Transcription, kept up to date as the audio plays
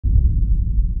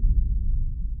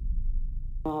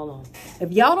Hold on.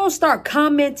 If y'all don't start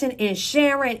commenting and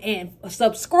sharing and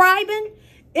subscribing,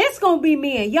 it's going to be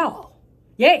me and y'all.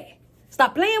 Yeah.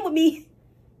 Stop playing with me.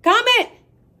 Comment.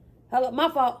 Hello, my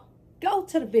fault. Go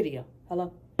to the video.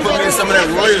 Hello. Put in some of that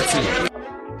royalty.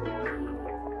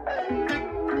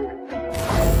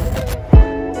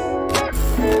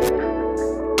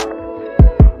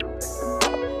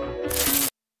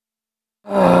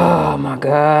 Oh my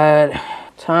God.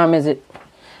 Time is it?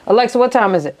 Alexa, what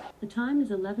time is it? The time is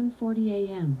 11:40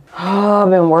 a.m. Oh, I've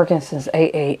been working since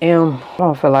 8 a.m. I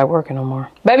don't feel like working no more.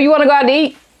 Baby, you want to go out to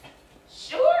eat?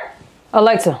 Sure.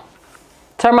 Alexa,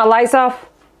 turn my lights off.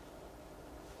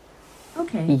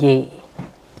 Okay. Yeah.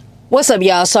 What's up,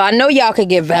 y'all? So I know y'all can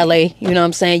get valet. You know what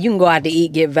I'm saying? You can go out to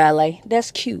eat, get valet. That's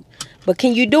cute. But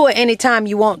can you do it anytime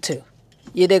you want to?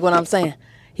 You dig what I'm saying?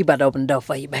 He about to open the door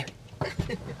for you, baby.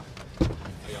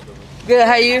 Good,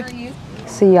 how you?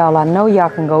 See, y'all, I know y'all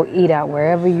can go eat out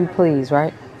wherever you please,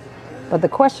 right? But the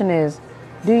question is,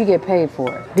 do you get paid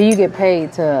for it? Do you get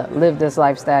paid to live this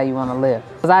lifestyle you want to live?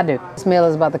 Because I do. This meal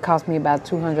is about to cost me about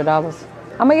 $200.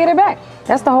 I'm going to get it back.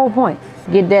 That's the whole point.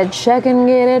 Get that check and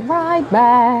get it right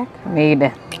back. Need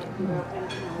that.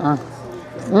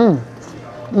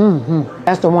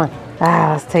 That's the one. Ah,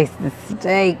 let's taste the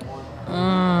steak.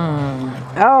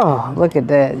 Oh, look at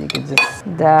that. You can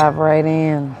just dive right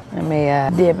in. Let me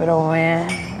dip it on.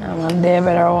 I'm going to dip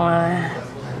it on.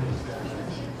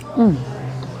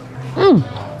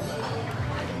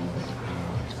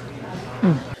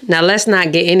 Now, let's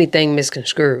not get anything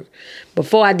misconstrued.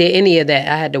 Before I did any of that,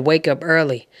 I had to wake up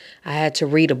early. I had to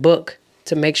read a book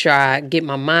to make sure I get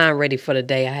my mind ready for the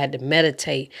day. I had to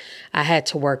meditate. I had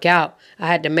to work out. I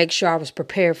had to make sure I was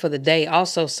prepared for the day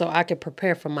also so I could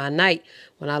prepare for my night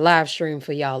when I live stream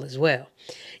for y'all as well.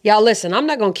 Y'all listen, I'm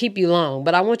not going to keep you long,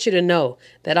 but I want you to know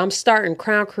that I'm starting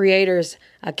Crown Creators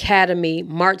Academy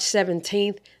March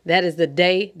 17th. That is the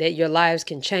day that your lives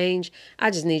can change.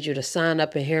 I just need you to sign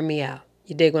up and hear me out.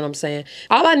 You dig what I'm saying?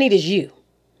 All I need is you.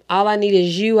 All I need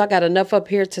is you. I got enough up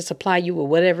here to supply you with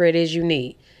whatever it is you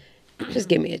need. Just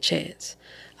give me a chance.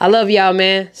 I love y'all,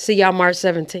 man. See y'all March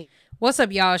 17th. What's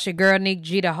up, y'all? It's your girl, Nick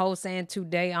G, the host, and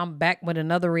today I'm back with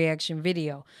another reaction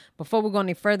video. Before we go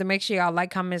any further, make sure y'all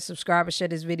like, comment, subscribe, and share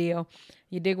this video.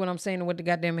 You dig what I'm saying? What the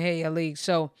goddamn hell y'all league.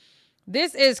 So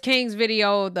this is King's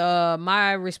video,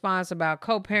 my response about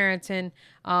co-parenting.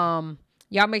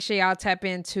 Y'all make sure y'all tap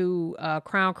into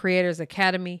Crown Creators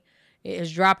Academy. It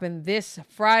is dropping this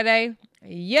Friday.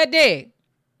 You dig?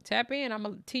 Tap in. I'm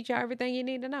going to teach y'all everything you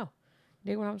need to know.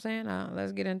 Dig what I'm saying?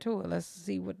 Let's get into it. Let's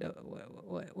see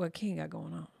what King got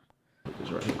going on.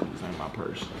 This right here, this ain't my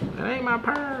purse. That ain't my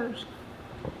purse.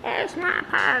 That's my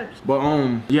purse. But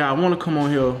yeah, I want to come on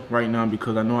here right now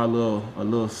because I know a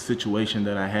little situation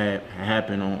that I had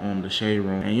happen on the Shade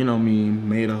Room, and you know me,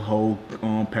 made a whole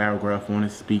paragraph on it,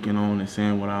 speaking on and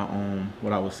saying what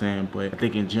I was saying. But I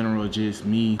think in general, just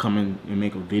me coming and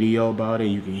make a video about it,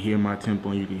 you can hear my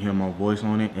tempo and you can hear my voice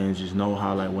on it, and just know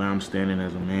how, like, where I'm standing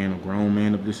as a man, a grown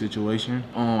man of this situation.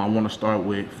 I want to start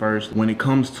with first, when it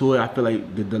comes to it, I feel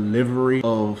like the delivery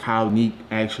of how Neek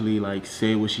actually like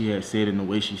said what she had said and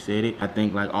the way she said it, I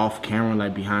think like off camera,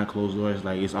 like behind closed doors,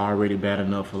 like it's already bad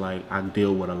enough for like I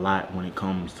deal with a lot when it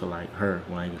comes to like her,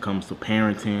 when it comes to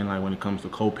parenting, like when it comes to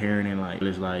co-parenting, like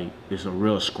it's a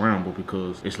real scramble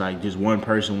because it's like just one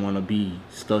person want to be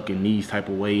stuck in these type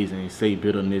of ways and say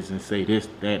bitterness and say this,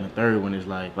 that, and the third one is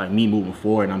like me moving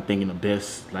forward, and I'm thinking the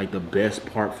best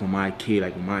part for my kid,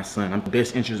 like my son, I'm the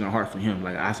best interest in heart for him.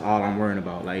 Like that's all I'm worrying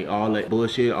about. Like all that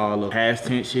bullshit, all the past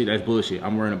tense shit, that's bullshit.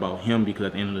 I'm worrying about him because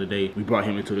at the end of the day, we brought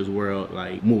him into this world.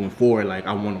 Like moving forward, like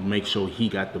I want to make sure he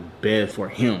got the best for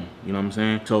him, you know what I'm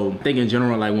saying? So I think in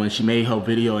general, like when she made her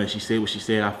video and she said what she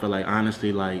said, I feel like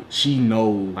honestly, like she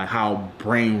knows like how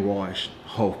brainwashed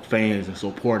her fans and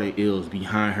supporter is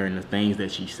behind her and the things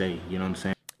that she say, you know what I'm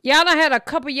saying? Y'all done had a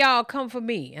couple y'all come for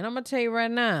me, and I'm gonna tell you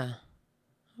right now,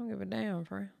 I don't give a damn,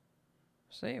 friend. I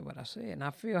said what I said, and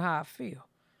I feel how I feel.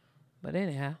 But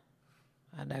anyhow,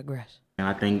 I digress. And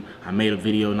I think I made a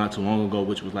video not too long ago,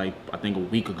 which was like, I think a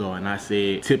week ago, and I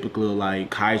said typically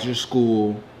like Kaiser's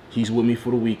school, he's with me for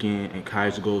the weekend, and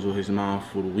Kaiser goes with his mom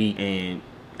for the week, and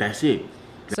that's it.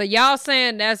 So y'all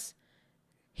saying that's,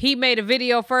 he made a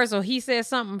video first, or he said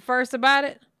something first about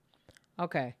it?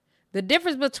 Okay. The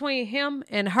difference between him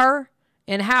and her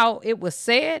and how it was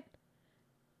said,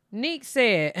 Neek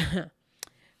said,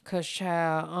 cause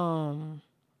child,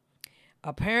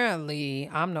 apparently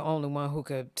I'm the only one who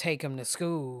could take him to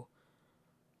school,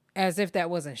 as if that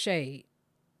wasn't shade.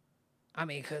 I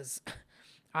mean, cause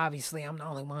obviously I'm the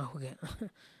only one who can.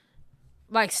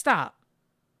 Like, stop.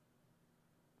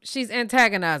 She's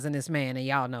antagonizing this man, and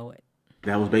y'all know it.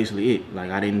 That was basically it.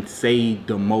 Like, I didn't say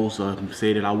the most or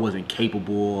say that I wasn't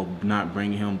capable of not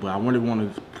bringing him, but I really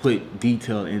want to put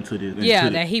detail into this.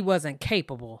 That he wasn't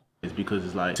capable. It's because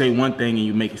it's like, say one thing and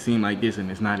you make it seem like this, and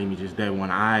it's not even just that.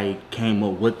 When I came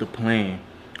up with the plan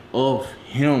of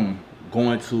him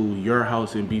going to your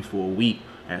house and be for a week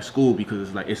at school, because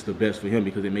it's like, it's the best for him,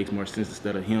 because it makes more sense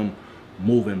instead of him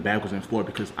moving backwards and forth,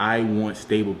 because I want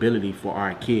stability for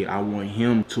our kid. I want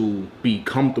him to be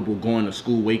comfortable going to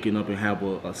school, waking up and have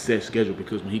a set schedule,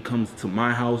 because when he comes to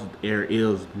my house, there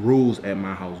is rules at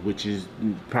my house, which is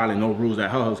probably no rules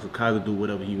at her house, because Kaiser do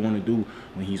whatever he want to do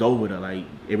when he's over there. Like,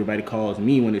 everybody calls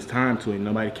me when it's time to, and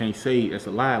nobody can't say that's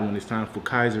a lie when it's time for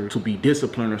Kaiser to be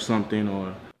disciplined or something.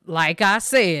 Or like I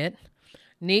said,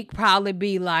 Nick probably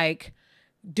be like,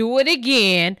 do it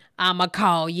again, I'ma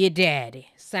call you daddy.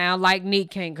 Sound like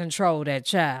Nick can't control that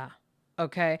child.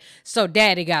 Okay? So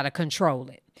daddy gotta control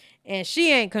it. And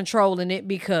she ain't controlling it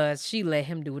because she let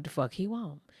him do what the fuck he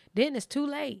want. Then it's too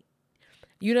late.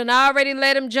 You done already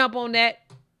let him jump on that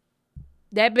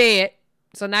bed.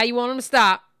 So now you want him to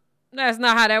stop. That's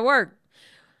not how that works.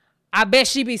 I bet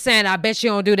she be saying, I bet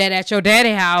you don't do that at your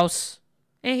daddy house.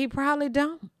 And he probably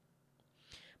don't.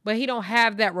 But he don't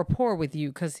have that rapport with you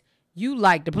because you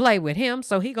like to play with him,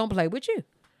 so he gonna play with you.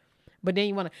 But then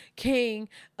you want to, King,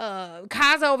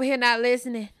 Kai's over here not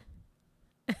listening.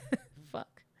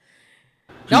 Fuck.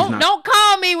 Don't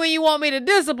call me when you want me to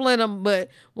discipline him, but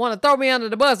want to throw me under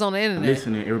the bus on the internet.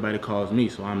 Listening, everybody calls me,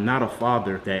 so I'm not a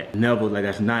father that never, like,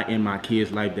 that's not in my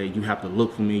kid's life, that you have to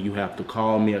look for me, you have to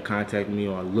call me or contact me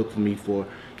or look for me for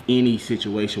any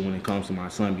situation when it comes to my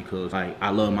son, because, like,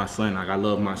 I love my son, like, I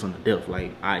love my son to death.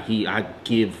 Like, I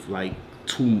give, like,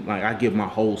 I give my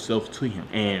whole self to him,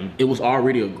 and it was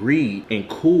already agreed and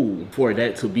cool for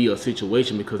that to be a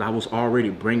situation, because I was already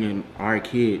bringing our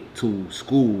kid to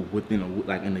school within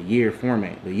in the year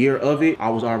format. The year of it, I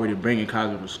was already bringing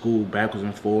Kaiser to school backwards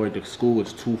and forward. The school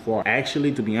is too far.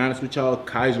 Actually, to be honest with y'all,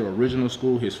 Kaiser original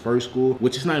school, his first school,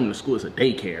 which is not even a school, it's a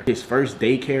daycare. His first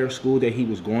daycare school that he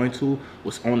was going to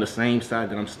was on the same side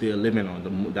that I'm still living on.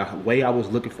 The way I was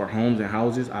looking for homes and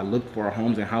houses, I looked for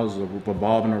homes and houses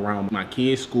revolving around my kid's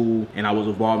school, and I was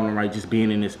revolving around just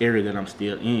being in this area that I'm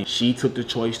still in. She took the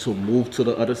choice to move to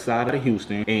the other side of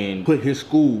Houston and put his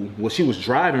school, well, she was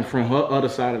driving from her other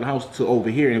side of the house to over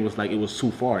here, and it was like, it was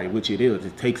too far, which it is.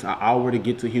 It takes an hour to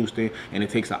get to Houston, and it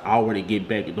takes an hour to get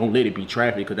back. Don't let it be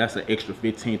traffic, because that's an extra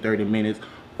 15-30 minutes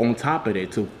on top of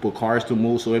that for cars to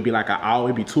move. So it'd be like an hour,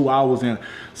 it'd be 2 hours and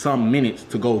some minutes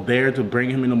to go there to bring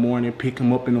him in the morning, pick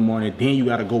him up in the morning, then you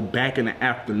got to go back in the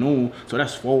afternoon. So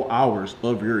that's 4 hours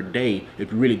of your day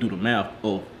if you really do the math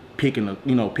of picking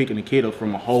the kid up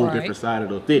from a whole different side of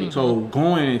the city. So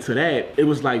going into that, it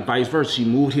was like vice versa. She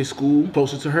moved his school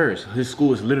closer to hers. His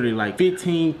school is literally like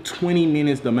 15-20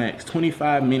 minutes the max,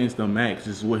 25 minutes the max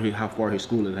is how far his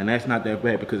school is. And that's not that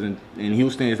bad, because in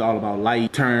Houston it's all about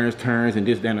light turns and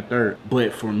this, that, and the third.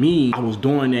 But for me, I was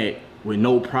doing that with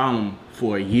no problem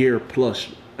for a year plus,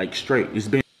 like, straight. It's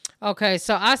been okay.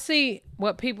 So I see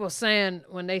what people are saying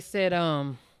when they said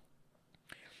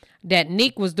that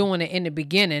Nick was doing it in the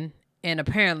beginning, and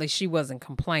apparently she wasn't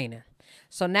complaining.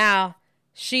 So now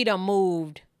she done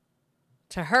moved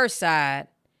to her side,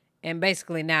 and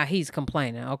basically now he's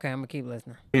complaining. Okay, I'm gonna keep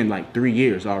listening. In like 3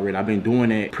 years already. I've been doing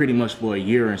that pretty much for a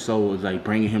year, and so it was like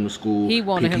bringing him to school. He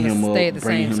wanted him to stay at the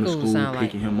same school,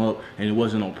 picking him up, and it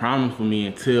wasn't no problem for me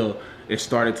until it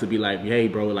started to be like, hey,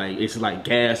 bro, like, it's like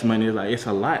gas money. It's like, it's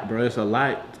a lot, bro. It's a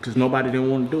lot, because nobody didn't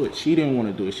want to do it. She didn't want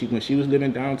to do it. When she was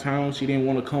living downtown, she didn't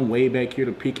want to come way back here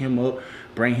to pick him up,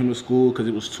 bring him to school, because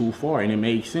it was too far, and it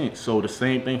made sense. So the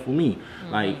same thing for me.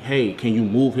 Like, hey, can you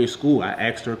move his school? I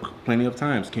asked her plenty of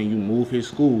times, can you move his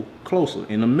school closer,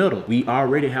 in the middle? We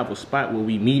already have a spot where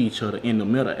we meet each other in the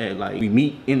middle at. Like, we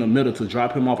meet in the middle to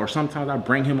drop him off, or sometimes I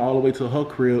bring him all the way to her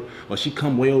crib, or she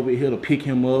come way over here to pick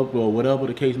him up, or whatever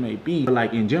the case may be. But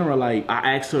like, in general, like,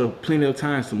 I asked her plenty of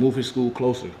times to move his school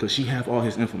closer, because she have all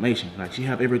his information. Like, she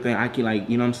have everything. I can, like,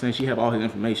 you know what I'm saying? She have all his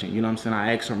information. You know what I'm saying?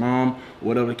 I asked her mom,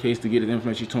 whatever the case, to get his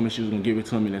information. She told me she was gonna give it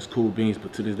to me. That's cool beans.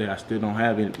 But to this day, I still don't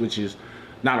have it, which is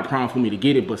not a problem for me to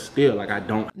get it, but still, like, I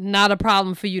don't. Not a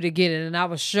problem for you to get it, and I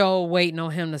was sure waiting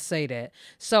on him to say that.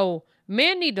 So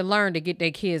men need to learn to get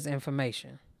their kids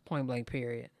information, point blank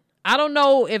period. I don't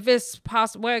know if it's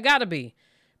possible. Well, it got to be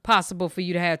possible for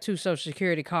you to have 2 social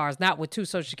security cards, not with 2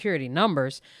 social security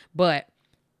numbers, but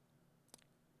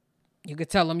you could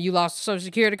tell them you lost a social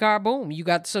security card, boom, you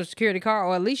got the social security card,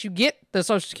 or at least you get the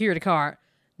social security card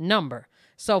number.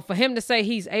 So for him to say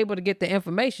he's able to get the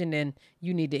information, then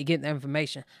you need to get the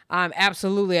information. I'm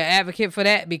absolutely an advocate for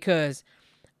that, because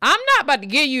I'm not about to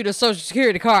give you the Social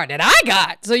Security card that I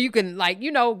got so you can, like,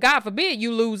 you know, God forbid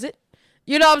you lose it.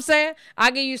 You know what I'm saying?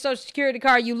 I give you Social Security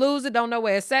card, you lose it, don't know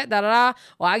where it's at, da-da-da.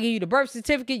 Or I give you the birth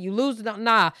certificate, you lose it.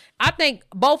 Nah. I think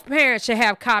both parents should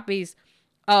have copies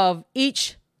of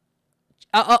each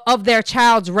of their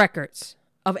child's records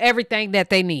of everything that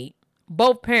they need.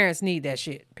 Both parents need that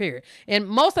shit, period. And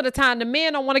most of the time, the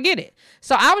men don't want to get it.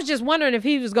 So I was just wondering if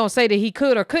he was going to say that he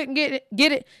could or couldn't get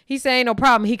it. He said ain't no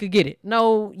problem. He could get it.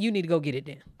 No, you need to go get it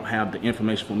then. Have the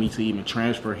information for me to even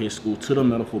transfer his school to the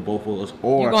middle for both of us,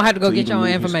 or you're going to have to go get your own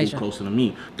information closer to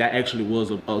me. That actually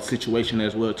was a situation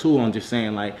as well, too. I'm just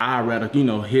saying, like, I'd rather, you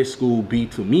know, his school be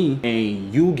to me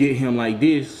and you get him like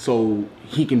this so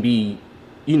he can be,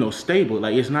 you know, stable.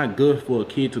 Like, it's not good for a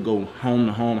kid to go home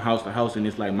to home, house to house, and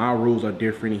it's like my rules are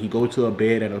different and he go to a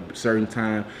bed at a certain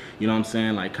time. You know what I'm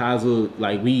saying? Like, Kaza,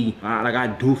 like, I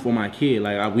do for my kid.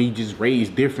 Like, we just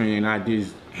raised different and I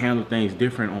just handle things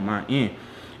different on my end.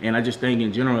 And I just think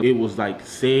in general it was like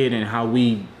said and how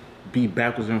we be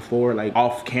backwards and forward, like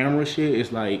off camera shit.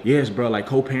 It's like, yes, bro, like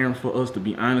co-parent for us, to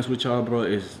be honest with y'all, bro,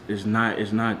 is not,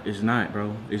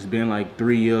 bro. It's been like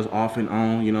 3 years off and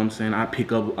on, you know what I'm saying? I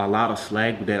pick up a lot of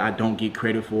slack that I don't get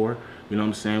credit for, you know what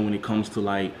I'm saying, when it comes to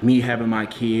like me having my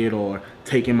kid or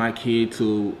taking my kid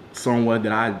to somewhere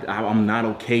that I'm not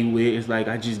okay with. It's like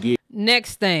I just get.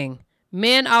 Next thing,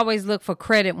 men always look for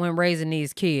credit when raising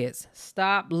these kids.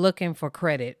 Stop looking for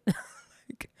credit.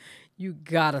 You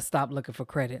gotta stop looking for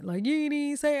credit. Like, you ain't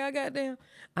even say I goddamn.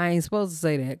 I ain't supposed to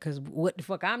say that because what the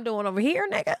fuck I'm doing over here,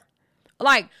 nigga?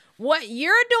 Like, what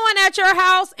you're doing at your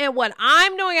house and what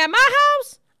I'm doing at my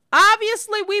house,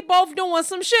 obviously we both doing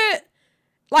some shit.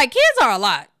 Like, kids are a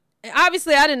lot.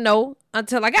 Obviously, I didn't know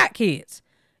until I got kids.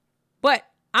 But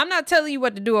I'm not telling you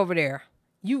what to do over there.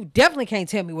 You definitely can't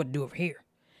tell me what to do over here.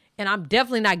 And I'm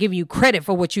definitely not giving you credit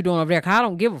for what you're doing over there because I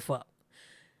don't give a fuck.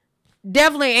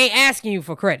 Definitely ain't asking you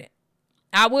for credit.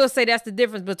 I will say that's the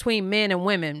difference between men and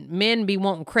women. Men be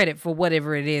wanting credit for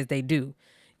whatever it is they do.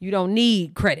 You don't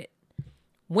need credit.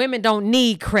 Women don't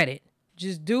need credit.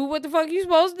 Just do what the fuck you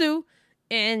supposed to do.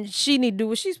 And she need to do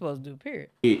what she's supposed to do, period.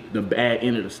 The bad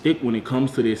end of the stick when it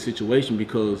comes to this situation,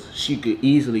 because she could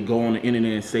easily go on the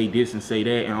internet and say this and say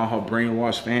that, and all her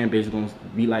brainwashed fan base is gonna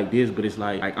be like this. But it's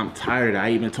like I'm tired.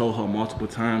 I even told her multiple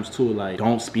times too, like,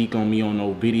 don't speak on me on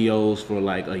no videos for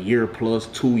like a year plus,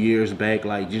 2 years back.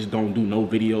 Like, just don't do no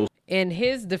videos. In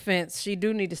his defense, she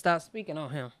do need to stop speaking on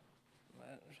him.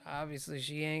 Obviously,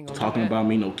 she ain't gonna talking about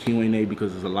me no Q&A,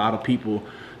 because there's a lot of people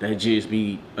that just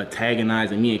be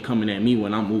antagonizing me and coming at me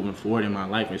when I'm moving forward in my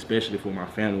life, especially for my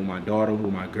family, with my daughter,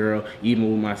 with my girl, even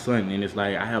with my son. And it's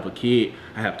like, I have a kid,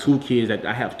 I have two kids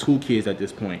at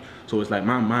this point. So it's like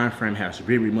my mind frame has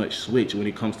very much switched when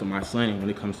it comes to my son and when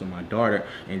it comes to my daughter,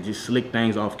 and just slick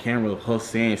things off camera of her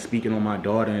saying, speaking on my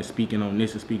daughter and speaking on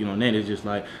this and speaking on that. It's just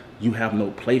like, you have no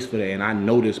place for that. And I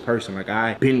know this person, like,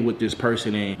 I've been with this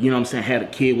person and, you know what I'm saying, had a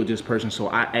kid with this person, so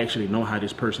I actually know how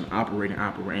this person operate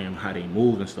and how they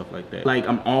move and stuff like that. Like,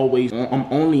 I'm only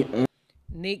on.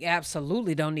 Nick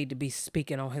absolutely don't need to be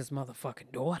speaking on his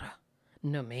motherfucking daughter.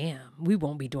 No, ma'am. We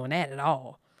won't be doing that at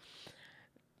all.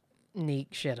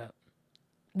 Nick, shut up.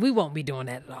 We won't be doing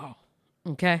that at all.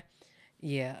 Okay?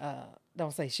 Yeah,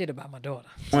 don't say shit about my daughter.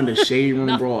 On the shade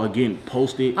room, bro, again,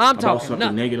 posted about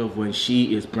something negative when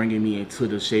she is bringing me into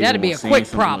the shade room. That'd be a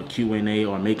quick problem. Q&A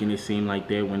or making it seem like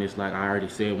that, when it's like, I already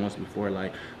said once before,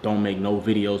 like, don't make no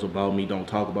videos about me, don't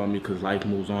talk about me, because life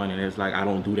moves on. And it's like, I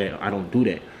don't do that. I don't do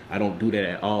that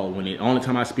at all. When the only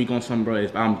time I speak on something, bro,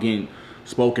 is I'm getting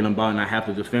spoken about and I have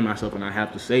to defend myself and I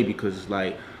have to say, because it's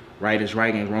like, right is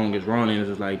right and wrong is wrong, and it's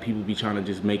just like people be trying to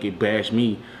just make it bash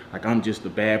me like I'm just a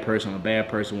bad person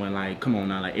when, like, come on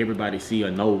now, like, everybody see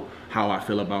or know how I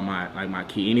feel about my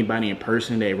kid. Anybody in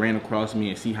person that ran across me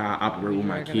and see how I operate with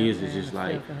my kids is just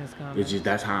like, it's just,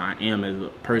 that's how I am as a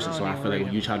person. So I feel like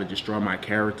when you try to destroy my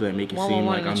character and make it seem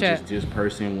like I'm just this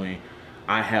person, when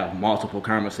I have multiple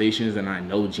conversations and I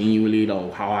know genuinely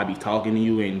though how I be talking to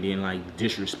you, and then like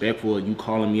disrespectful, you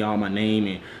calling me out my name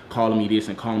and calling me this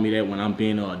and calling me that when I'm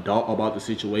being an adult about the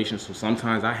situation. So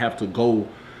sometimes I have to go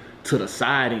to the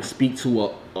side and speak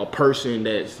to a person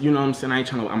that's, you know what I'm saying,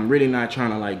 I'm really not trying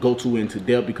to like go too into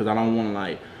depth, because I don't want to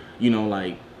like, you know,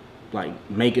 like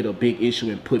make it a big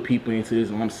issue and put people into this,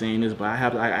 and I'm saying this, but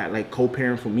I like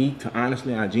co-parent for me, to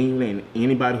honestly, I genuinely, and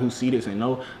anybody who see this and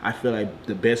know, I feel like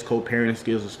the best co-parenting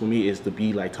skills for me is to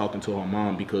be like talking to her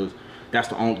mom, because that's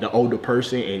the older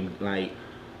person, and like,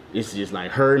 it's just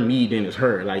like her, me, then it's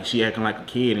her. Like, she acting like a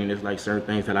kid, and it's like certain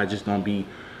things that I just don't be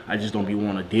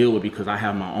want to deal with, because I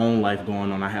have my own life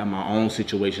going on. I have my own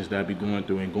situations that I be going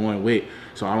through and going with.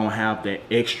 So I don't have that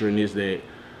extraness that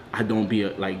I don't be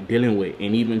like dealing with.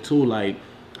 And even too, like,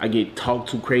 I get talked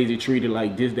to crazy, treated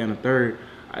like this, that, and the third.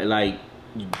 I like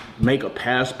make a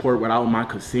passport without my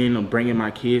consent of bringing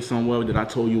my kids somewhere that I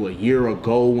told you a year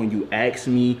ago when you asked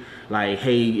me, like,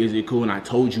 hey, is it cool? And I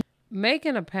told you.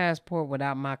 Making a passport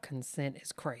without my consent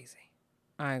is crazy.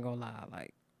 I ain't gonna lie.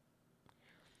 Like,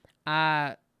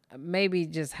 maybe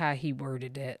just how he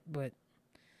worded that, but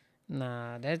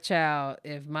nah, that child,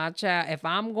 if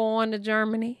I'm going to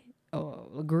Germany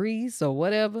or Greece or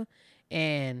whatever,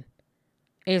 and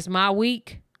it's my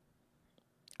week,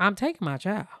 I'm taking my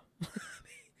child.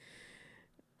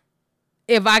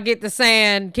 If I get to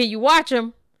saying, can you watch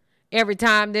him every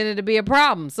time, then it'll be a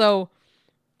problem. So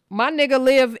my nigga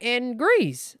live in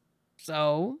Greece.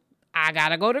 So I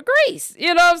gotta go to Greece.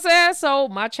 You know what I'm saying? So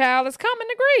my child is coming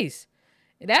to Greece.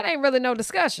 That ain't really no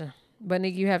discussion. But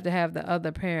nigga, you have to have the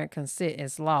other parent consent.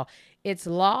 It's law. It's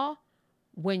law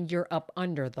when you're up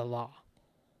under the law.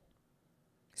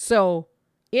 So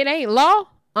it ain't law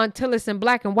until it's in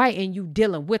black and white and you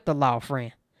dealing with the law,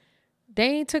 friend. They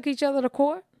ain't took each other to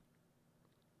court.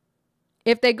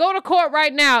 If they go to court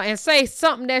right now and say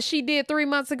something that she did 3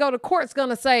 months ago, the court's going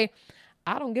to say,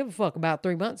 I don't give a fuck about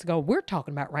 3 months ago. We're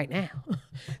talking about right now.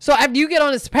 So after you get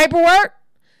on this paperwork,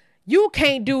 you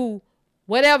can't do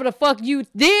whatever the fuck you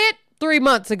did 3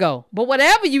 months ago. But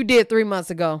whatever you did 3 months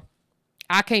ago,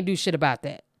 I can't do shit about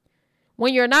that.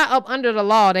 When you're not up under the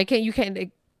law, it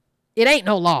ain't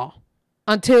no law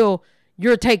until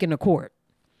you're taken to court.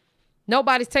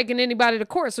 Nobody's taking anybody to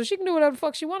court, so she can do whatever the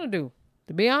fuck she want to do,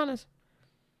 to be honest.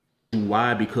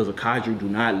 Why? Because Akadri do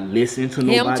not listen to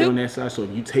nobody on that side. So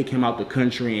if you take him out the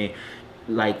country and,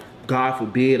 like, God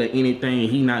forbid or anything,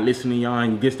 he not listening to y'all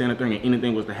and this, that, and the thing, and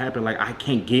anything was to happen, like, I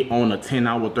can't get on a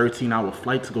 10-hour, 13-hour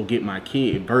flight to go get my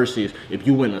kid versus if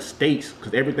you in the States,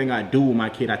 because everything I do with my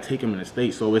kid, I take him in the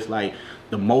States. So it's like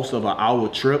the most of an hour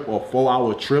trip or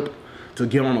 4-hour trip to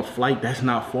get on a flight, that's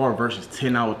not far versus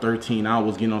 10 hours, 13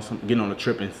 hours getting on a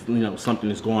trip and, you know,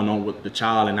 something is going on with the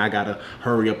child and I gotta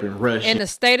hurry up and rush. In the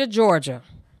state of Georgia,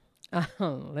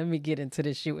 let me get into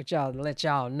this shit with y'all to let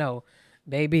y'all know,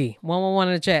 baby.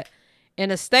 111 in the chat. In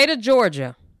the state of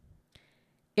Georgia,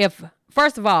 if,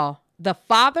 first of all, the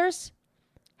fathers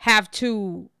have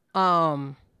to,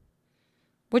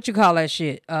 what you call that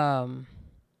shit?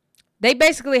 They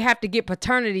basically have to get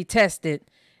paternity tested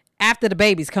after the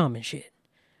baby's come and shit,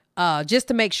 just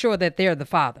to make sure that they're the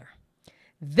father.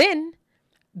 Then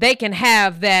they can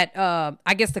have that,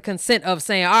 I guess, the consent of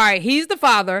saying, all right, he's the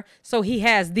father, so he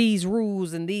has these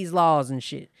rules and these laws and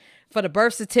shit. For the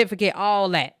birth certificate, all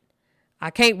that.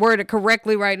 I can't word it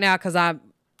correctly right now because I'm,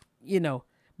 you know,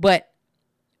 but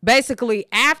basically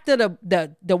after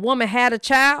the woman had a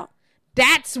child,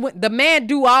 that's when the man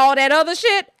do all that other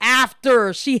shit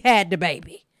after she had the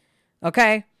baby.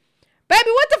 Okay? Baby,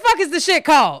 what the fuck is the shit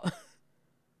called?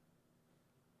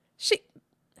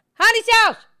 Honey's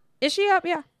house. Is she up?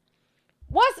 Yeah.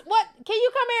 What? Can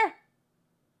you come here?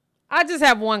 I just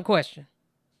have one question.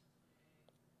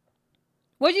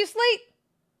 Would you sleep?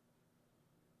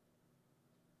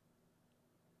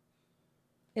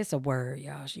 It's a word,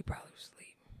 y'all. She probably was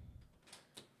asleep.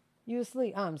 You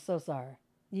asleep? I'm so sorry.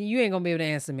 You ain't gonna be able to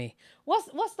answer me.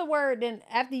 What's the word then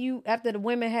after the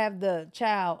women have the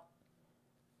child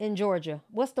in Georgia?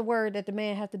 What's the word that the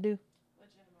man has to do?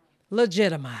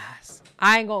 Legitimize.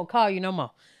 I ain't gonna call you no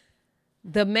more.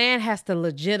 The man has to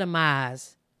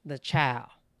legitimize the child.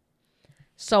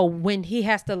 So when he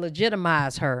has to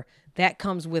legitimize her, that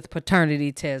comes with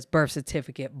paternity test, birth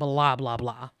certificate, blah, blah,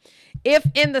 blah. If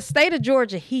in the state of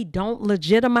Georgia, he don't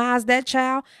legitimize that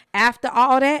child after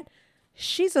all that,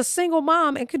 she's a single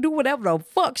mom and can do whatever the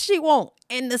fuck she want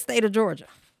in the state of Georgia.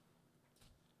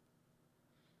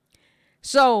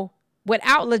 So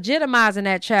without legitimizing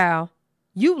that child,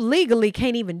 you legally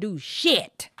can't even do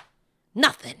shit.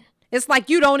 Nothing. It's like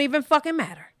you don't even fucking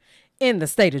matter in the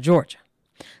state of Georgia.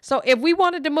 So if we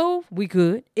wanted to move, we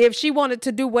could. If she wanted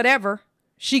to do whatever,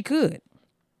 she could.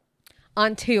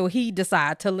 Until he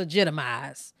decided to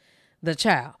legitimize the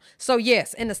child. So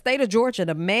yes, in the state of Georgia,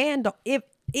 the man,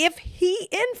 if he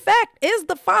in fact is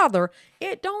the father,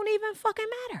 it don't even fucking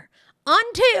matter.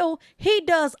 Until he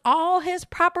does all his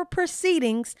proper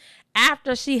proceedings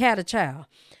after she had a child.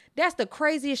 That's the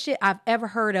craziest shit I've ever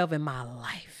heard of in my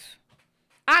life.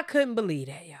 I couldn't believe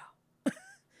that, y'all.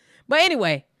 But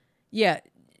anyway, yeah,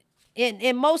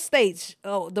 in most states,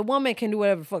 the woman can do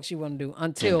whatever the fuck she want to do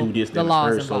until do this, the that,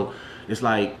 laws and involved. So it's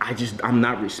like I'm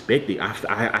not respected.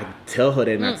 I tell her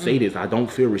that, and I say this. I don't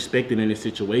feel respected in this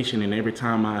situation, and every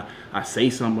time I say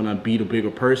something, I be the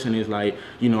bigger person. It's like,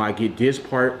 you know, I get this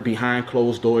part behind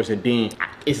closed doors, and then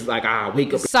it's like I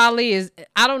wake up. Solly is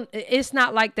It's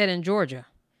not like that in Georgia.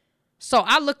 So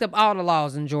I looked up all the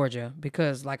laws in Georgia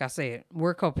because, like I said,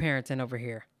 we're co-parenting over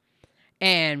here,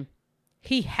 and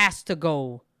he has to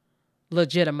go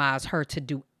legitimize her to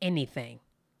do anything,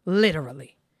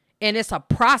 literally. And it's a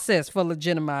process for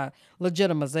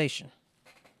legitimization.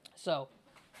 So,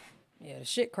 yeah, the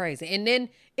shit crazy. And then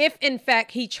if, in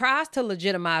fact, he tries to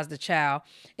legitimize the child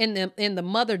and the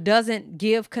mother doesn't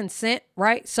give consent,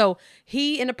 right? So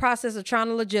he in the process of trying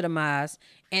to legitimize,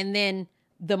 and then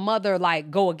the mother,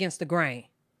 like, go against the grain,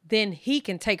 then he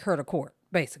can take her to court,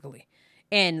 basically.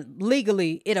 And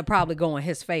legally, it'll probably go in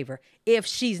his favor if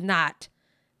she's not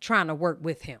trying to work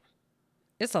with him.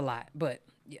 It's a lot, but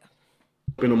yeah.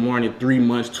 In the morning, 3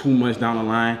 months, 2 months down the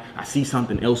line, I see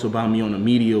something else about me on the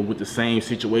media with the same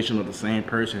situation or the same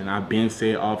person, and I've been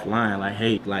said offline, like,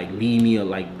 hey, like, leave me, or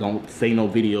like, don't say no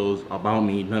videos about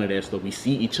me, none of that stuff. We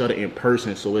see each other in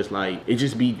person, so it's like, it's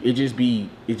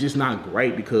just not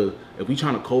great, because if we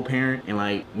trying to co-parent and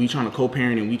we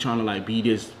trying to like be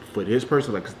this for this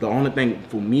person, like, 'cause the only thing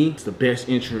for me is the best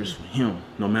interest for him,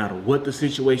 no matter what the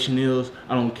situation is.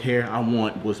 I don't care. I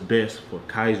want what's best for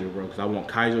Kaiser, bro, because I want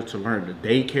Kaiser to learn. The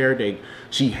daycare that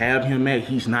she have him at,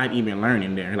 he's not even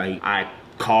learning there. Like, I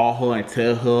call her and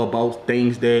tell her about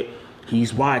things that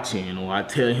he's watching, or I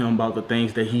tell him about the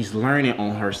things that he's learning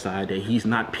on her side that he's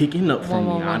not picking up from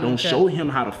me. I don't show him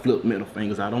how to flip middle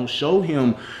fingers. I don't show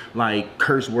him like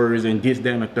curse words and this,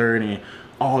 that, and the third, and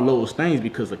all those things,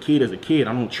 because a kid is a kid.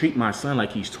 I don't treat my son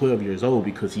like he's 12 years old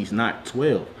because he's not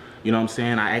 12. You know what I'm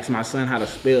saying? I ask my son how to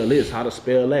spell this, how to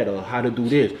spell that, or how to do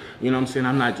this. You know what I'm saying?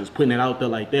 I'm not just putting it out there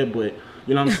like that, but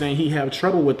you know what I'm saying? He have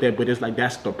trouble with that, but it's like,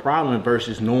 that's the problem,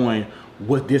 versus knowing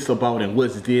what this about and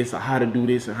what's this, or how to do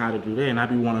this and how to do that. And I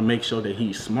be want to make sure that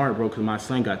he's smart, bro, because my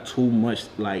son got too much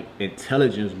like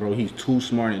intelligence, bro. He's too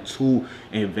smart and too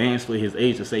advanced for his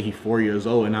age to say he's 4 years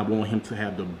old, and I want him to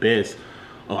have the best.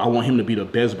 I want him to be the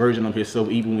best version of himself,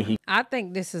 even when he... I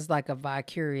think this is like a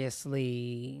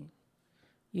vicariously,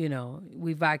 you know,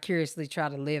 we vicariously try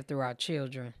to live through our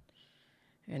children.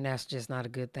 And that's just not a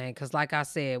good thing. Because like I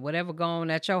said, whatever going on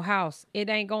at your house, it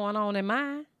ain't going on in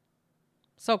mine.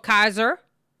 So Kaiser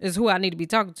is who I need to be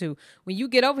talking to. When you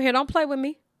get over here, don't play with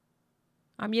me.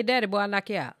 I'm your daddy, boy. I'll knock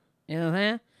you out. You know what I'm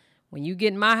saying? When you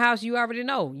get in my house, you already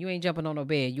know. You ain't jumping on no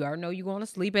bed. You already know you going to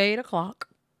sleep at 8 o'clock.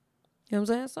 You know what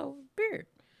I'm saying? So, period.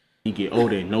 He get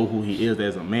older and know who he is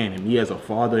as a man, and me as a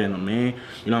father and a man,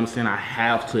 you know what I'm saying, I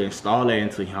have to install that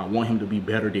into him. I want him to be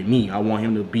better than me. I want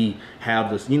him to have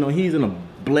this, you know, he's in a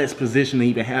blessed position to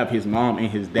even have his mom and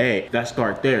his dad. That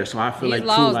start there. So I feel like too,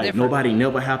 like, nobody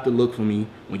never have to look for me.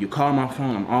 When you call my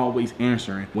phone, I'm always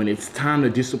answering. When it's time to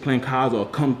discipline cause or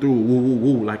come through, woo woo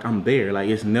woo, like, I'm there. Like,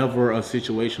 it's never a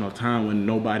situation or time when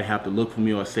nobody have to look for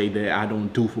me or say that I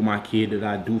don't do for my kid that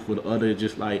I do for the other.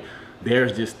 Just like,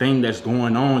 there's this thing that's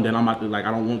going on that I'm about to, like,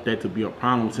 I don't want that to be a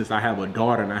problem, since I have a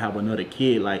daughter and I have another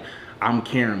kid. Like, I'm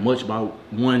caring much about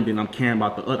one than I'm caring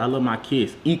about the other. I love my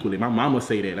kids equally. My mama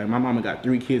say that. Like, my mama got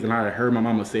 3 kids, and I heard my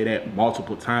mama say that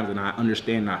multiple times, and I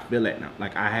understand and I feel that now.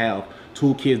 Like, I have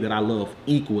 2 kids that I love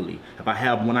equally.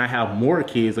 When I have more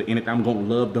kids or anything, I'm gonna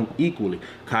love them equally.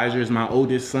 Kaiser is my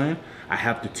oldest son. I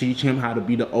have to teach him how to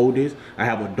be the oldest. I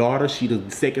have a daughter. She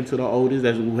the second to the oldest.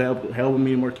 That's however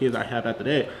many more kids I have after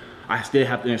that. I still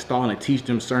have to install and teach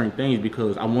them certain things,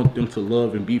 because I want them to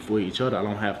love and be for each other. I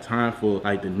don't have time for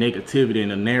like the negativity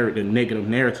and the negative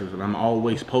narratives. And I'm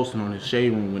always posting on the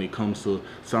shade room when it comes to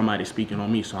somebody speaking on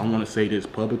me. So I want to say this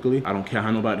publicly. I don't care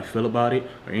how nobody feel about it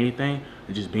or anything.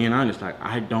 And just being honest, like,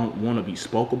 I don't want to be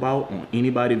spoke about on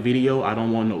anybody's video. I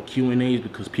don't want no Q&As,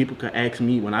 because people can ask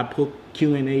me when I put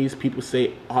Q&As. People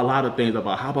say a lot of things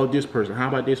about, how about this person? How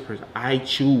about this person? I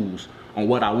choose on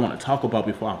what I want to talk about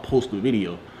before I post the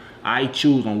video. I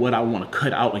choose on what I want to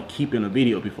cut out and keep in a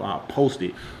video before I post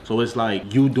it. So it's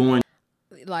like, you doing...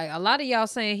 Like, a lot of y'all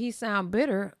saying he sound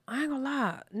bitter. I ain't gonna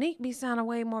lie. Nick be sounding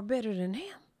way more bitter than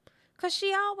him. Because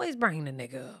she always bring the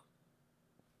nigga up.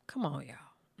 Come on,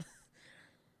 y'all.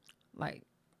 Like,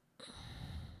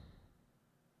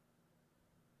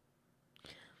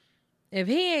 if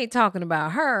he ain't talking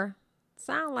about her,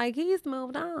 sound like he's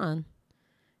moved on.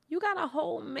 You got a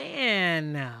whole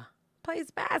man now. Plays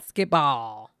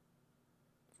basketball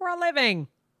for a living.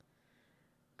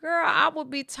 Girl, I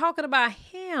would be talking about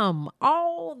him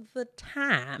all the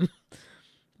time.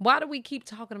 Why do we keep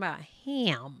talking about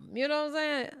him? You know what I'm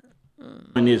saying?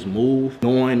 In this move,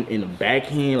 knowing in the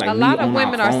backhand, like a lot of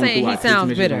women are saying he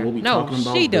sounds bitter. What we No, talking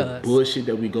about, she the does. bullshit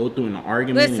that we go through in the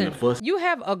argument Listen, and the fuss. you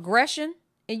have aggression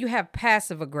and you have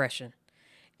passive aggression.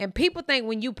 And people think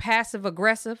when you passive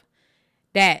aggressive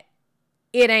that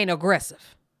it ain't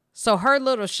aggressive. So her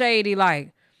little shady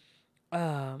like,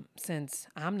 since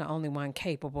I'm the only one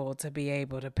capable to be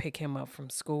able to pick him up from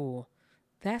school,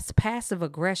 that's passive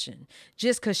aggression.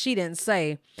 Just because she didn't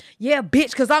say, yeah,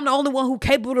 bitch, because I'm the only one who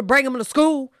capable to bring him to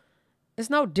school. It's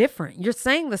no different. You're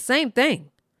saying the same thing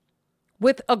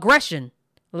with aggression,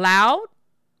 loud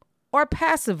or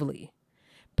passively.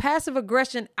 Passive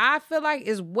aggression, I feel like,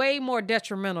 is way more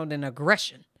detrimental than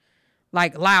aggression.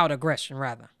 Like loud aggression,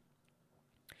 rather.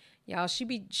 Y'all, she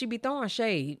be throwing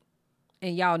shade,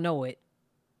 and y'all know it.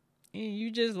 And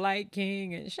you just like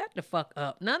King, and shut the fuck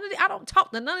up. I don't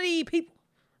talk to none of these people.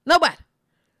 Nobody.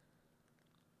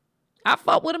 I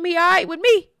fuck with him. He all right with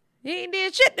me. He ain't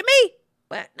did shit to me.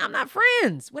 But I'm not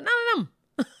friends with none of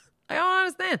them. I don't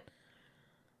understand.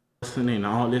 And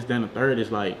all this, then the third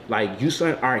is like you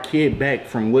sent our kid back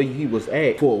from where he was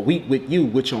at for a week with you,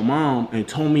 with your mom, and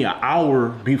told me an hour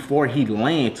before he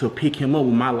landed to pick him up.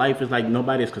 My life is like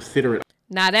nobody's considerate.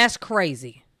 Now that's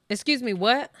crazy. Excuse me,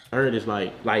 what? Third is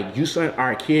like you sent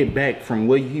our kid back from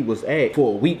where he was at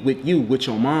for a week with you, with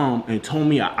your mom, and told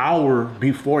me an hour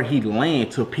before he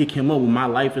landed to pick him up. My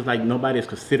life is like nobody's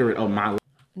considerate of my life.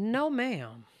 No,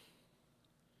 ma'am.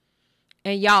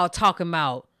 And y'all talking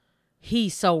about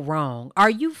he's so wrong. Are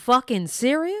you fucking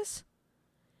serious?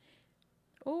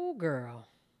 Oh, girl.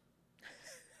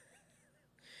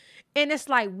 And it's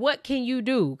like, what can you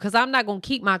do? Because I'm not going to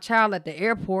keep my child at the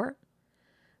airport.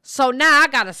 So now I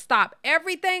got to stop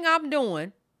everything I'm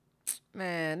doing.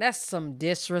 Man, that's some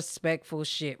disrespectful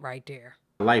shit right there.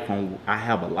 I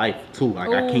have a life too. Like,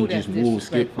 I can't just move,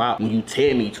 skip out when you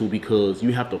tell me to, because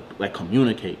you have to like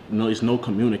communicate. You know, it's no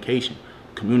communication.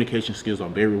 Communication skills are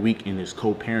very weak in this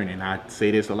co-parenting. I say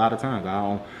this a lot of times. I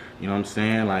don't, you know what I'm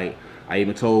saying? Like, I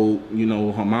even told, you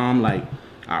know, her mom, like,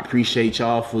 I appreciate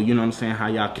y'all for, you know what I'm saying, how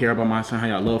y'all care about my son, how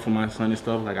y'all love for my son and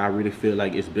stuff. Like, I really feel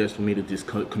like it's best for me to just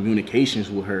cut communications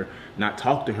with her, not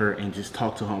talk to her, and just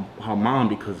talk to her mom,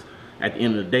 because at the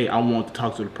end of the day, I want to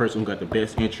talk to the person who got the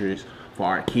best interest for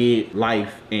our kid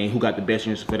life and who got the best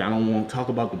interest for that. I don't want to talk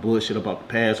about the bullshit about the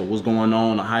past or what's going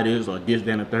on or how it is or this,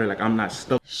 that, and the third. Like, I'm not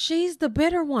stuck. She's the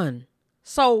bitter one.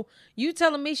 So you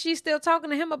telling me she's still talking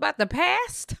to him about the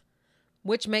past?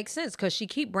 Which makes sense, because she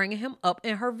keep bringing him up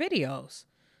in her videos.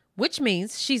 Which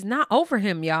means she's not over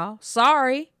him, y'all.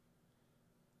 Sorry.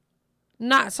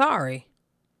 Not sorry.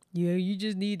 Yeah, you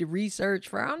just need to research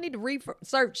for. I don't need to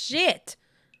research shit.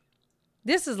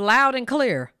 This is loud and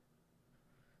clear.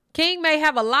 King may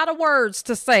have a lot of words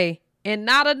to say and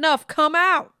not enough come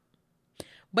out.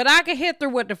 But I can hear through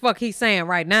what the fuck he's saying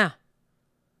right now.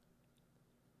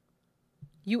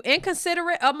 You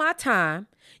inconsiderate of my time.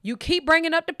 You keep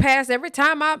bringing up the past every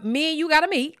time me and you got to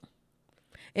meet.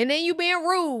 And then you being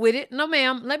rude with it. No,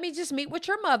 ma'am. Let me just meet with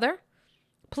your mother.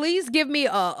 Please give me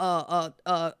a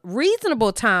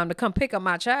reasonable time to come pick up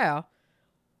my child.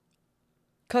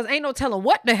 Because ain't no telling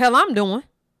what the hell I'm doing.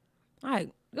 Like,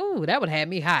 ooh, that would have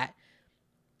me hot.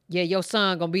 Yeah, your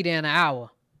son gonna be there in an hour.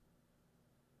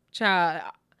 Child,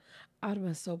 I'd have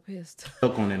been so pissed.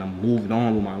 Stuck on it. I'm moving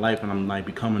on with my life, and I'm like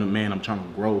becoming a man. I'm trying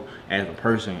to grow as a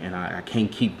person, and I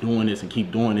can't keep doing this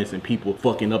and people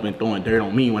fucking up and throwing dirt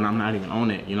on me when I'm not even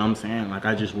on it. You know what I'm saying? Like,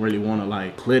 I just really want to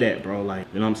like clear that, bro. Like,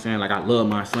 you know what I'm saying? Like, I love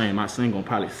my son. My son gonna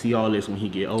probably see all this when he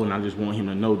get old, and I just want him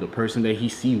to know the person that he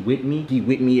see with me, he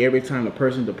with me every time. The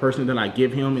person that I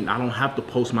give him, and I don't have to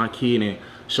post my kid and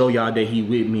show y'all that he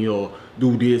with me or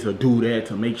do this or do that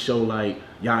to make sure like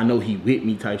y'all know he with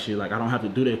me type shit. Like, I don't have to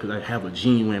do that, because I have a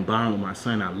genuine bond with my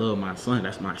son. I love my son.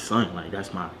 That's my son. Like,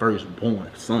 that's my firstborn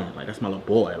son. Like, that's my little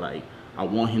boy. Like, I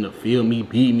want him to feel me,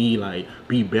 be me, like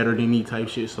be better than me type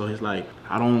shit. So it's like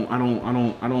I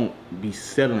don't be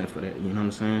settling for that. You know what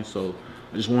I'm saying? So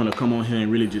I just want to come on here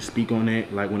and really just speak on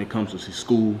that, like when it comes to his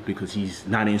school, because he's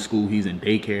not in school, he's in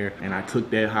daycare, and I took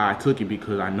that how I took it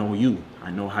because I know you. I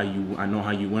know how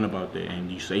you went about that,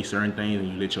 and you say certain things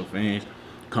and you let your fans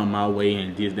come my way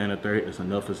and this, that, and the third. It's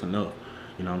enough. It's enough.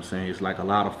 You know what I'm saying? It's like a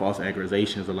lot of false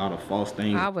accusations, a lot of false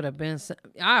things. I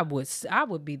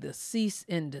would be the cease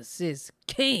and desist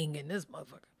king in this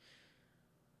motherfucker.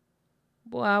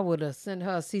 Boy, I would have sent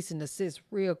her a cease and desist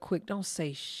real quick. Don't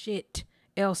say shit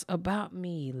else about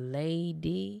me,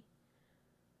 lady.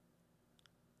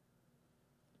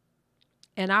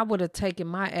 And I would have taken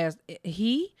my ass.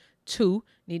 He too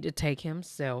need to take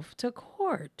himself to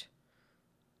court.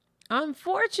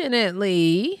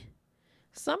 Unfortunately,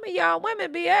 some of y'all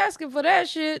women be asking for that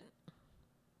shit.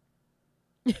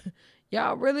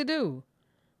 Y'all really do.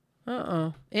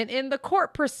 And in the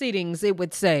court proceedings, it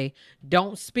would say,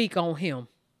 don't speak on him.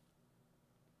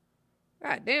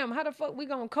 God damn, how the fuck we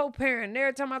gonna co-parent?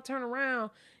 Every time I turn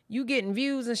around, you getting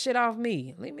views and shit off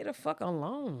me. Leave me the fuck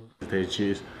alone. That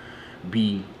just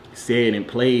be said and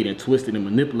played and twisted and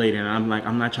manipulated. And I'm like,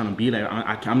 I'm not trying to be like,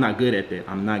 I'm not good at that.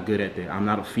 I'm not good at that. I'm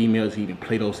not a female to even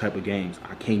play those type of games.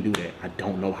 I can't do that. I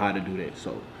don't know how to do that.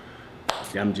 So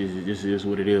I'm just, this is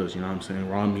what it is. You know what I'm saying?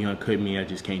 Wrong me, uncut me. I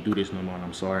just can't do this no more. And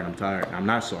I'm sorry. And I'm tired. I'm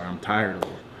not sorry. I'm tired of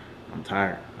it. I'm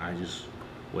tired. I just,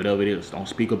 whatever it is, don't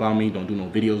speak about me. Don't do no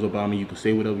videos about me. You can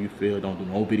say whatever you feel. Don't do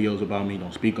no videos about me.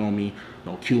 Don't speak on me.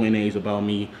 No Q&As about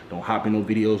me. Don't hop in no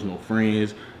videos, no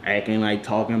friends, acting like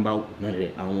talking about none of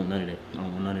that. I don't want none of that. I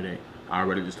don't want none of that. I'd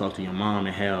rather just talk to your mom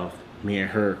and have me and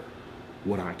her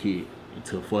with our kid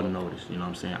until further notice. You know what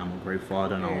I'm saying? I'm a great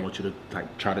father, and I don't want you to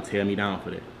like try to tear me down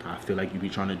for that. I feel like you be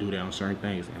trying to do that on certain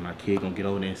things, and my kid gonna get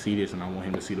over there and see this, and I want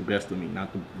him to see the best of me,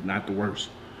 not the worst.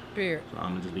 Fair. So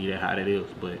I'm gonna just leave that how it is,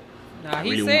 but. Nah, I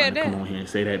he really said wanted that. to come on here and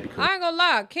say that because I ain't gonna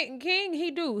lie, King he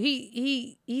do.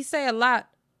 He say a lot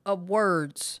of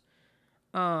words.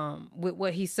 With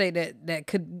what he say that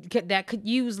could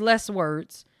use less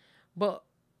words, but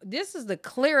this is the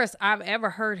clearest I've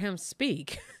ever heard him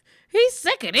speak. He's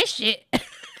sick of this shit.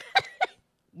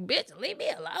 Bitch, leave me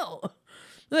alone.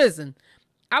 Listen,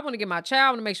 I want to get my child. I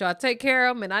want to make sure I take care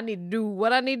of him, and I need to do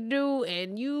what I need to do,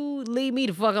 and you leave me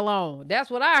the fuck alone. That's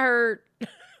what I heard.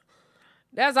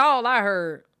 That's all I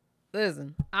heard.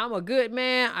 Listen, I'm a good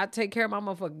man. I take care of my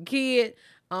motherfucking kid.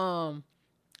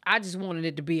 I just wanted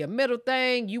it to be a middle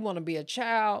thing. You want to be a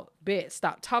child. Bet,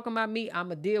 stop talking about me. I'm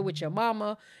going to deal with your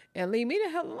mama and leave me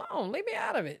the hell alone. Leave me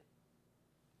out of it.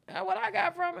 That's what I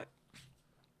got from it.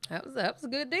 That was a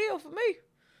good deal for me.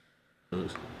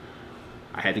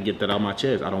 I had to get that out my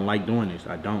chest. I don't like doing this.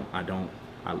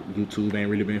 YouTube ain't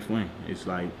really been fun. It's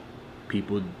like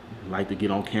people like to get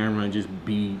on camera and just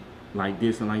be like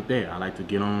this and like that. I like to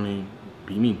get on and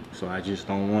be me. So I just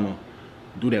don't want to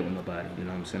do that with nobody. You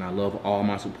know what I'm saying? I love all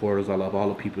my supporters. I love all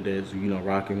the people that's, you know,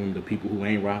 rocking with me. The people who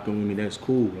ain't rocking with me, that's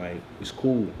cool. Like, it's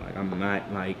cool. Like, I'm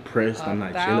not, like, pressed. I'm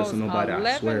not jealous of nobody.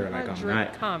 I swear. Like, I'm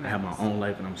not. Comments. I have my own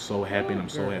life, and I'm so happy, and I'm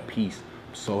so at peace.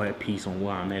 I'm so at peace on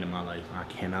where I'm at in my life. I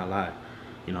cannot lie.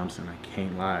 You know what I'm saying? I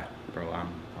can't lie, bro.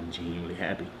 I'm genuinely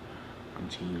happy. I'm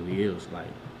genuinely is. Like,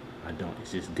 I don't.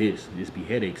 It's just this be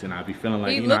headaches, and I be feeling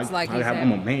like, He you know, looks like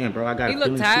I'm a man, bro. I got. He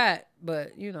look tired,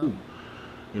 but you know.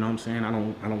 You know what I'm saying? I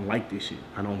don't like this shit.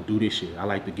 I don't do this shit. I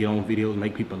like to get on videos,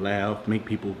 make people laugh, make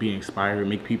people be inspired,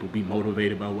 make people be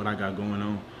motivated by what I got going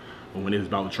on. But when it's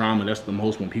about drama, that's the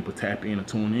most when people tap in and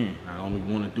tune in. I don't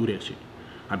even want to do that shit.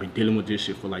 I've been dealing with this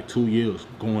shit for like 2 years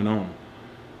going on.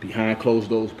 Behind closed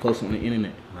doors, plus on the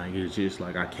internet. Like, it's just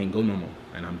like I can't go no more.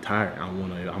 And I'm tired.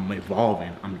 I'm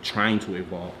evolving. I'm trying to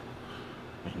evolve.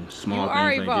 And small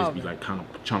things like just be like kind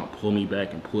of trying to pull me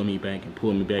back and pull me back and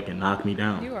pull me back and knock me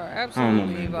down. You are absolutely I don't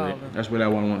know, man, evolving. but that's what I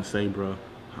want to say, bro.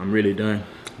 I'm really done.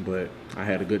 But I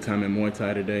had a good time in Muay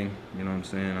Thai today. You know what I'm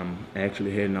saying? I'm actually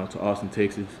heading out to Austin,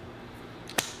 Texas.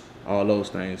 All those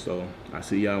things. So I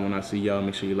see y'all when I see y'all.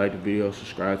 Make sure you like the video,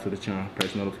 subscribe to the channel,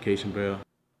 press the notification bell.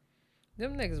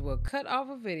 Them niggas will cut off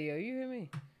a video. You hear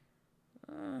me?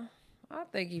 I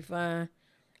think he fine.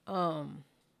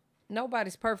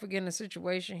 Nobody's perfect in the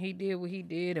situation. He did what he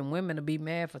did, and women will be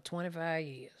mad for 25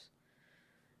 years.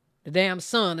 The damn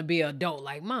son to be an adult.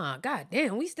 Like, Mom, God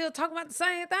damn, we still talking about the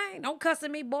same thing? Don't cuss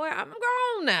at me, boy. I'm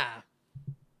grown now.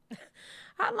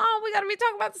 How long we got to be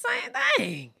talking about the same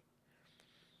thing?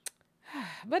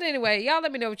 But anyway, y'all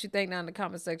let me know what you think down in the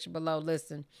comment section below.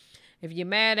 Listen, if you're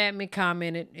mad at me,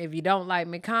 comment it. If you don't like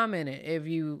me, comment it. If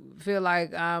you feel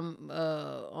like I'm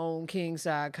on King's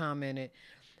side, comment it.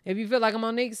 If you feel like I'm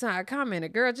on Nick's side, comment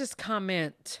it. Girl, just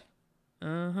comment.